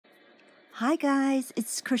Hi guys,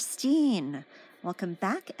 it's Christine. Welcome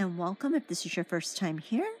back and welcome if this is your first time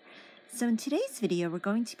here. So in today's video, we're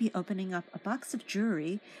going to be opening up a box of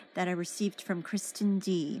jewelry that I received from Kristen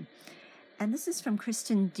D. And this is from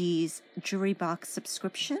Kristen D's jewelry box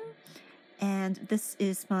subscription. And this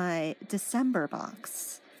is my December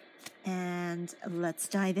box. And let's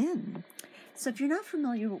dive in. So if you're not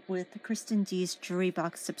familiar with Kristen D's jewelry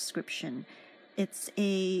box subscription, it's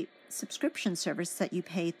a subscription service that you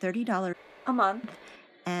pay $30 a month,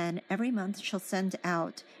 and every month she'll send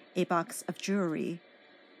out a box of jewelry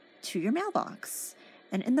to your mailbox.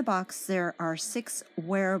 And in the box there are 6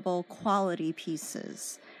 wearable quality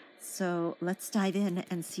pieces. So let's dive in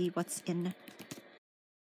and see what's in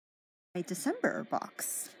my December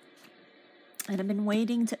box. And I've been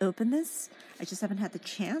waiting to open this. I just haven't had the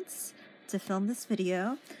chance to film this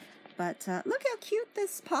video. But look how cute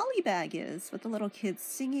this poly bag is with the little kids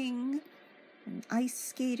singing and ice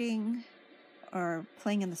skating or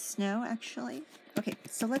playing in the snow, actually. Okay,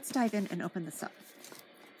 so let's dive in and open this up.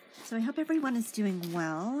 So I hope everyone is doing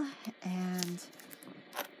well, and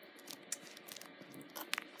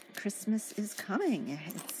Christmas is coming.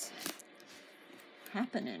 It's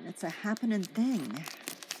happening. It's a happening thing.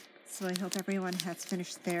 So I hope everyone has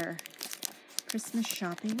finished their Christmas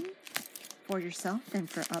shopping for yourself and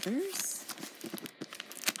for others.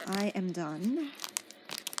 I am done,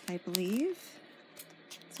 I believe.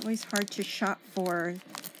 It's always hard to shop for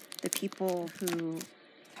the people who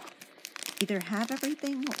either have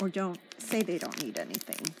everything or don't say they don't need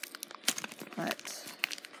anything. But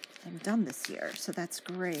I'm done this year, so that's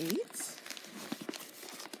great.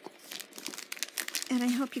 And I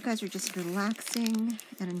hope you guys are just relaxing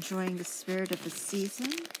and enjoying the spirit of the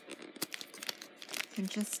season and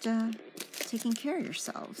just taking care of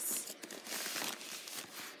yourselves.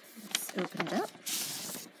 Let's open it up.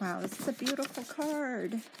 Wow, this is a beautiful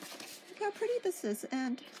card. Look how pretty this is.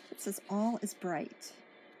 And it says, "All is bright,"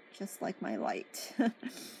 just like my light.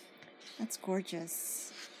 That's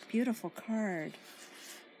gorgeous. Beautiful card.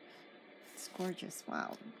 It's gorgeous.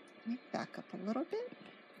 Wow. Let me back up a little bit.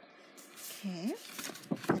 Okay.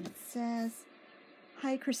 And it says,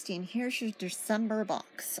 "Hi, Christine. Here's your December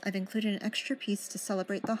box. I've included an extra piece to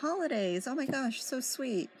celebrate the holidays." Oh my gosh, so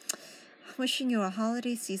sweet. "Wishing you a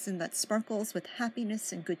holiday season that sparkles with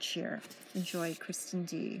happiness and good cheer. Enjoy, Kristen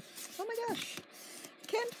D." Oh my gosh,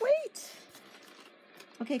 can't wait.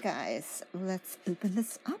 Okay, guys, let's open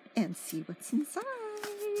this up and see what's inside.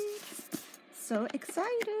 So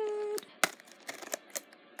excited.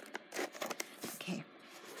 Okay.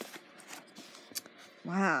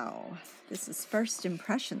 Wow. This is first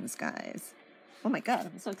impressions, guys. Oh my God,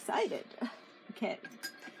 I'm so excited. Okay.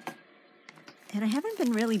 And I haven't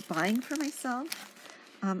been really buying for myself.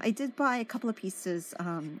 I did buy a couple of pieces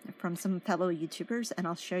from some fellow YouTubers, and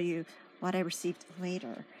I'll show you what I received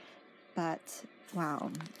later. But wow,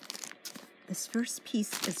 this first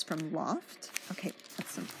piece is from Loft. Okay,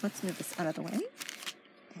 let's move this out of the way,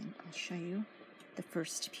 and I'll show you the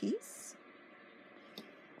first piece.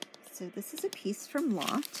 So this is a piece from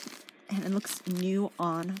Loft, and it looks new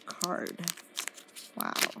on card.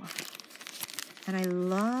 Wow. And I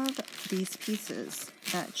love these pieces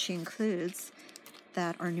that she includes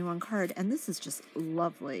that are new on card. And this is just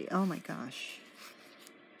lovely. Oh my gosh.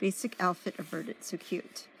 Basic outfit averted. So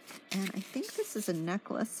cute. And I think this is a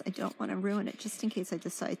necklace. I don't want to ruin it just in case I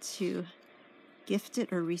decide to gift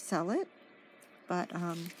it or resell it. But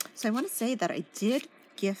so I want to say that I did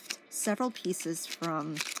gift several pieces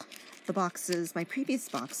from the boxes, my previous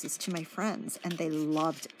boxes, to my friends, and they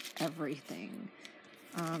loved everything.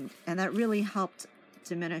 And that really helped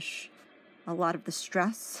diminish a lot of the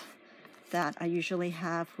stress that I usually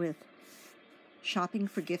have with shopping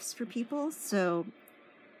for gifts for people. So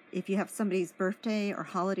if you have somebody's birthday or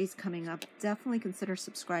holidays coming up, definitely consider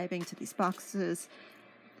subscribing to these boxes,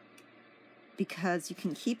 because you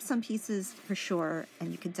can keep some pieces for sure,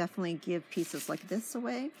 and you can definitely give pieces like this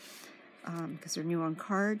away because they're new on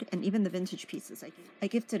card, and even the vintage pieces. I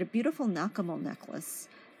gifted a beautiful Nakamo necklace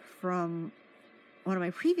from one of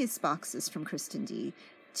my previous boxes from Kristen D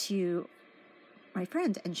to my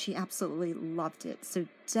friend, and she absolutely loved it. So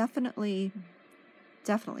definitely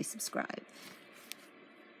subscribe.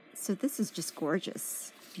 So this is just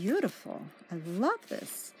gorgeous. Beautiful. I love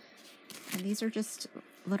this. And these are just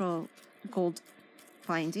little gold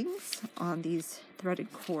findings on these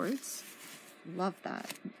threaded cords. Love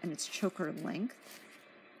that. And it's choker length.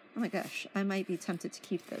 Oh my gosh, I might be tempted to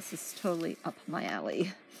keep this. It's totally up my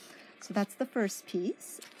alley. So that's the first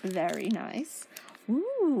piece. Very nice.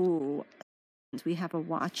 Ooh. And we have a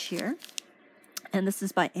watch here. And this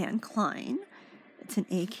is by Anne Klein. It's an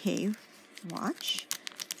AK watch.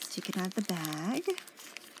 take it out of the bag.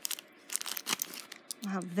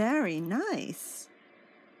 Wow, very nice.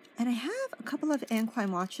 And I have a couple of Anne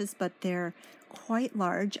Klein watches, but they're quite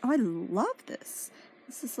large. Oh, I love this.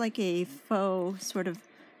 This is like a faux sort of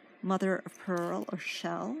mother of pearl or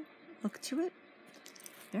shell look to it.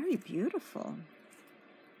 Very beautiful.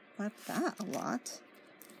 Love that a lot.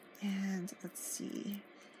 And let's see,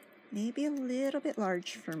 maybe a little bit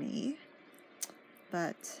large for me,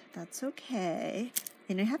 but that's okay.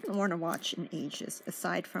 And I haven't worn a watch in ages,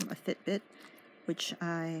 aside from a Fitbit, which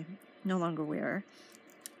I no longer wear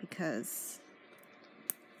because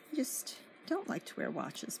I just don't like to wear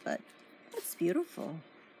watches, but that's beautiful.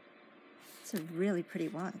 It's a really pretty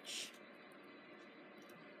watch.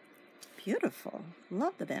 Beautiful.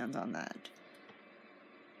 Love the band on that.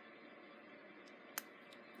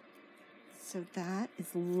 So that is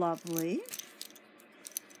lovely.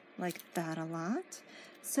 Like that a lot.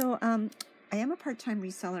 So I am a part-time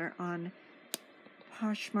reseller on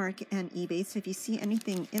Poshmark and eBay. So if you see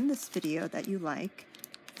anything in this video that you like,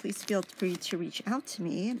 please feel free to reach out to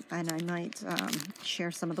me, and I might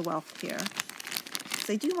share some of the wealth here.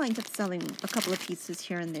 So I do wind up selling a couple of pieces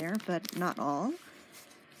here and there, but not all.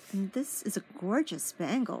 And this is a gorgeous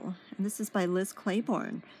bangle, and this is by Liz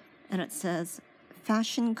Claiborne, and it says,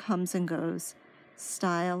 "Fashion comes and goes,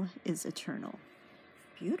 style is eternal."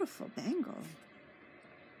 Beautiful bangle.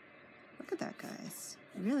 Look at that, guys.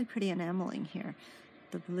 Really pretty enameling here.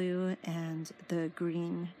 The blue and the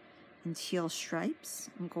green and teal stripes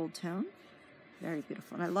in gold tone. Very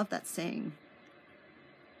beautiful. And I love that saying.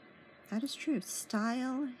 That is true.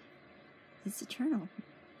 Style is eternal.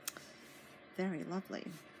 Very lovely.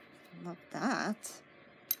 Love that.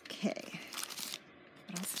 Okay.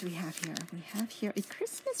 What else do we have here? We have here a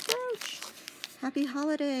Christmas brooch. Happy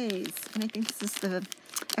holidays. And I think this is the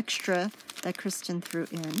extra that Kristen threw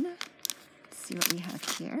in. Let's see what we have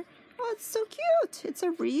here. Oh, it's so cute. It's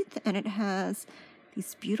a wreath, and it has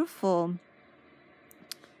these beautiful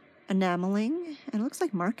enameling, and it looks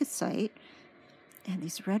like marcasite, and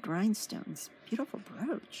these red rhinestones. Beautiful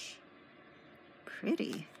brooch.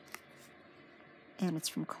 Pretty. And it's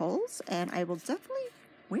from Kohl's, and I will definitely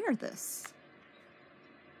wear this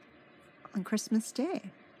on Christmas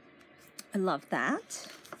Day. I love that.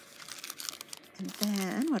 And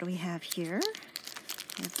then, what do we have here?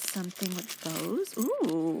 We have something with bows.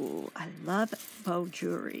 Ooh, I love bow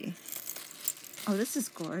jewelry. Oh, this is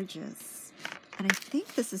gorgeous. And I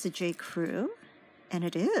think this is a J. Crew, and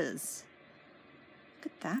it is.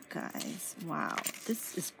 Look at that, guys. Wow,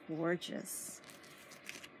 this is gorgeous.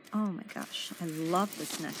 Oh my gosh, I love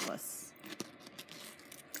this necklace.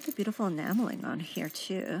 Look at the beautiful enameling on here,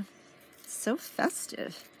 too. It's so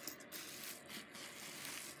festive.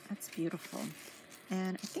 That's beautiful.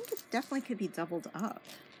 And I think it definitely could be doubled up.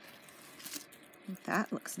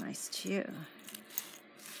 That looks nice, too.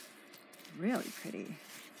 Really pretty.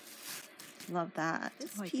 Love that.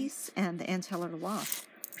 This piece and the Anteller Loft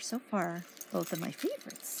are so far both of my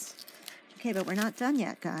favorites. Okay, but we're not done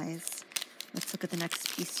yet, guys. Let's look at the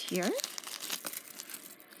next piece here.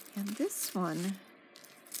 And this one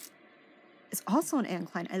is also an Anne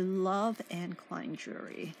Klein. I love Anne Klein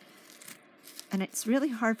jewelry. And it's really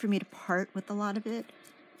hard for me to part with a lot of it,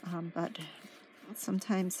 but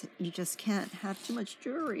sometimes you just can't have too much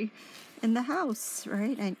jewelry in the house,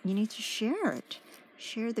 right? And you need to share it,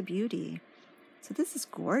 share the beauty. So this is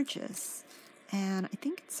gorgeous. And I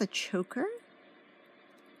think it's a choker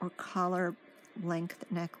or collar length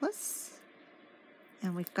necklace.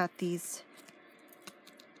 And we've got these,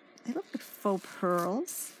 they look like faux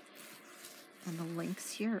pearls. And the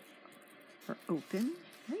links here are open.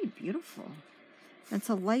 Very beautiful. And it's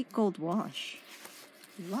a light gold wash.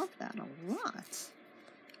 Love that a lot.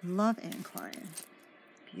 Love Anne Klein.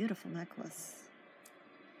 Beautiful necklace.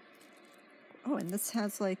 Oh, and this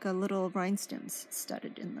has like a little rhinestones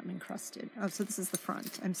studded in them, encrusted. Oh, so this is the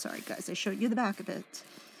front. I'm sorry, guys. I showed you the back of it.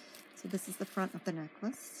 So this is the front of the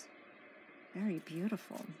necklace. Very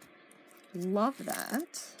beautiful. Love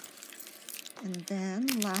that. And then,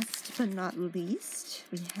 last but not least,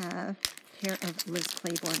 we have a pair of Liz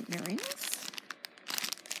Claiborne earrings.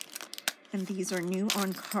 And these are new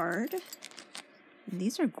on card. And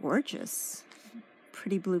these are gorgeous.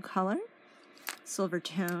 Pretty blue color, silver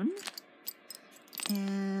tone.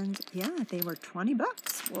 And yeah, they were 20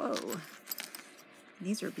 bucks. Whoa.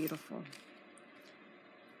 These are beautiful.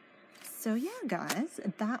 So yeah, guys,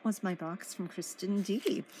 that was my box from Kristen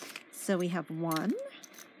D. So we have 1,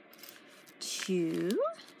 2,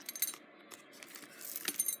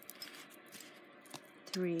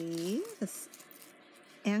 3. This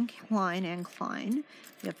Anne Klein.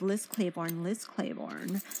 We have Liz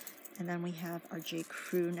Claiborne. And then we have our J.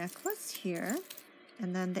 Crew necklace here.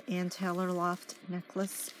 And then the Ann Taylor Loft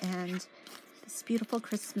necklace and this beautiful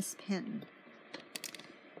Christmas pin.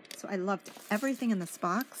 So I loved everything in this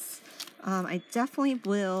box. I definitely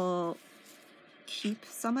will keep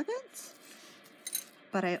some of it,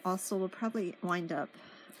 but I also will probably wind up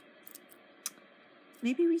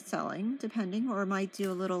maybe reselling, depending, or might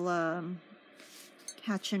do a little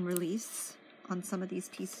catch and release on some of these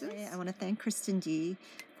pieces. I want to thank Kristen D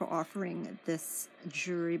for offering this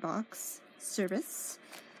jewelry box service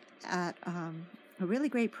at a really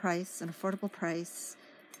great price, an affordable price,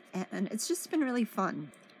 and it's just been really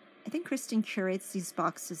fun. I think Kristen curates these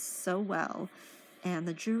boxes so well, and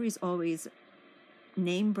the jewelry is always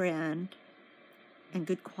name brand and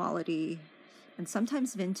good quality, and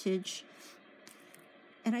sometimes vintage,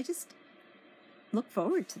 and I just look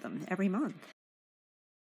forward to them every month.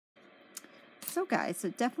 So guys, so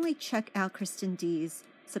definitely check out Kristen D's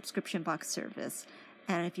subscription box service.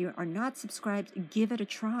 And if you are not subscribed, give it a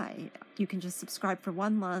try. You can just subscribe for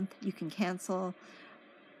 1 month. You can cancel.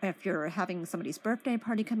 If you're having somebody's birthday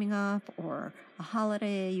party coming up or a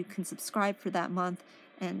holiday, you can subscribe for that month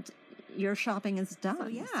and your shopping is done. So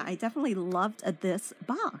yeah, I definitely loved this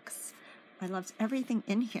box. I loved everything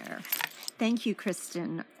in here. Thank you,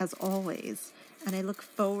 Kristen, as always. And I look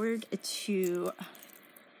forward to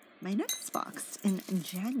my next box in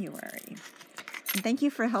January. And thank you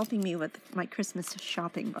for helping me with my Christmas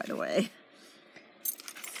shopping, by the way.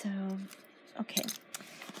 So, okay.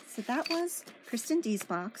 So that was Kristen D's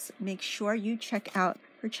box. Make sure you check out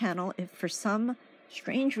her channel if for some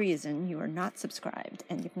strange reason you are not subscribed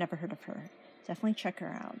and you've never heard of her. Definitely check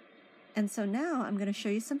her out. And so now I'm going to show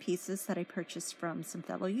you some pieces that I purchased from some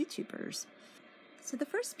fellow YouTubers. So the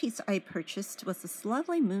first piece I purchased was this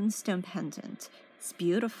lovely moonstone pendant. It's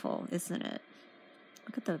beautiful, isn't it?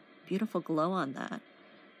 Look at the beautiful glow on that.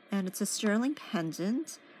 And it's a sterling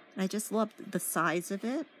pendant, and I just love the size of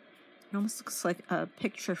it. It almost looks like a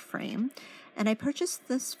picture frame. And I purchased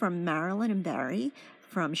this from Marilyn and Barry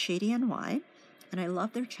from Shady NY, and I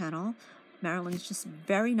love their channel. Marilyn's just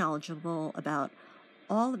very knowledgeable about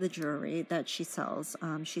all of the jewelry that she sells.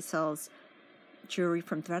 She sells jewelry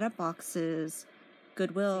from thread-up boxes,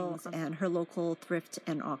 Goodwill, and her local thrift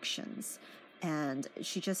and auctions. And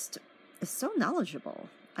she just is so knowledgeable.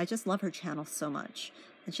 I just love her channel so much.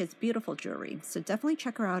 And she has beautiful jewelry. So definitely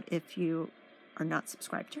check her out if you are not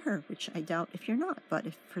subscribed to her, which I doubt if you're not. But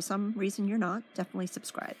if for some reason you're not, definitely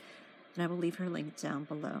subscribe. And I will leave her link down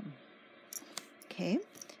below. Okay.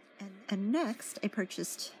 And next, I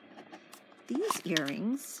purchased these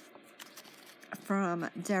earrings from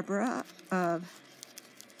Deborah of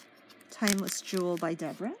Timeless Jewel by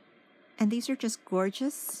Deborah. And these are just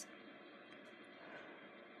gorgeous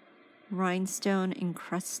rhinestone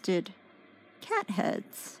encrusted cat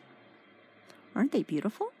heads. Aren't they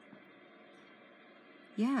beautiful?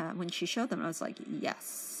 Yeah, when she showed them, I was like,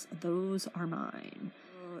 yes, those are mine.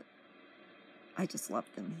 I just love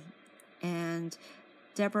them. And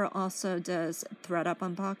Deborah also does thread-up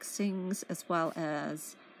unboxings, as well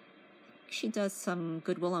as she does some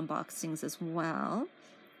Goodwill unboxings as well.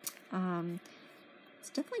 So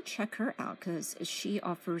definitely check her out because she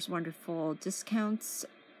offers wonderful discounts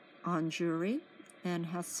on jewelry and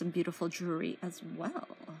has some beautiful jewelry as well.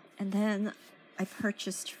 And then I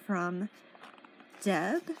purchased from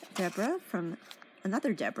Deborah from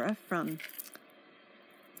another Deborah from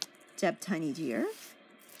Deb Tiny Deer.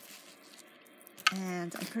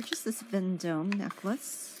 And I purchased this Vendome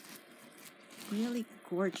necklace. Really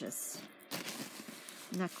gorgeous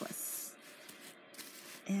necklace.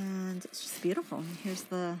 And it's just beautiful. Here's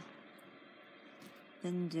the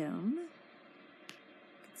Vendome. You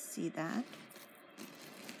can see that.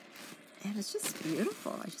 And it's just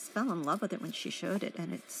beautiful. I just fell in love with it when she showed it,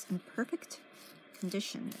 and it's in perfect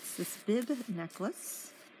condition. It's this bib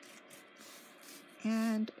necklace,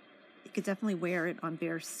 and you could definitely wear it on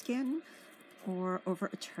bare skin or over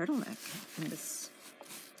a turtleneck in this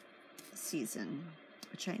season,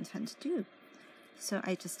 which I intend to do. So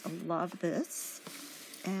I just love this.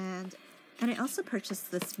 And I also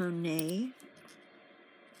purchased this Monet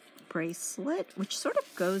bracelet, which sort of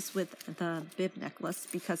goes with the bib necklace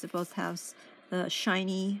because it both has the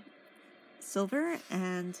shiny silver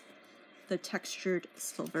and the textured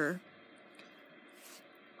silver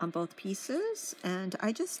on both pieces. And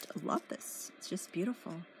I just love this. It's just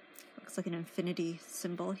beautiful. Looks like an infinity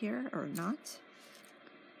symbol here, or not.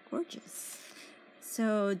 Gorgeous.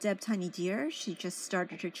 So Deb Tiny Deer, she just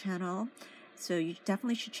started her channel. So you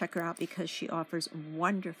definitely should check her out because she offers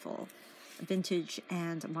wonderful vintage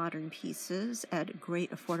and modern pieces at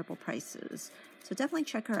great affordable prices. So definitely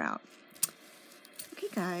check her out.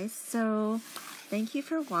 Okay, guys, so thank you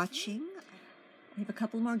for watching. I have a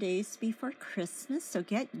couple more days before Christmas, so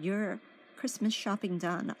get your Christmas shopping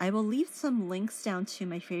done. I will leave some links down to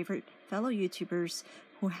my favorite fellow YouTubers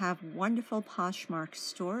who have wonderful Poshmark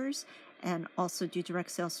stores and also do direct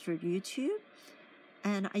sales through YouTube.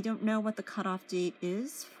 And I don't know what the cutoff date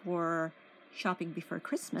is for shopping before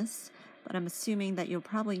Christmas, but I'm assuming that you'll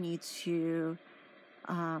probably need to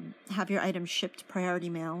have your items shipped priority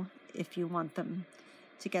mail if you want them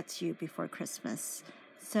to get to you before Christmas.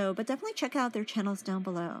 So, but definitely check out their channels down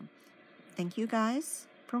below. Thank you guys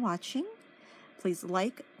for watching. Please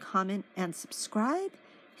like, comment, and subscribe.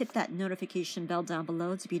 Hit that notification bell down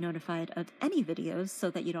below to be notified of any videos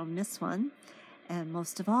so that you don't miss one. And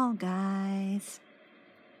most of all, guys,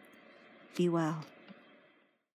 be well.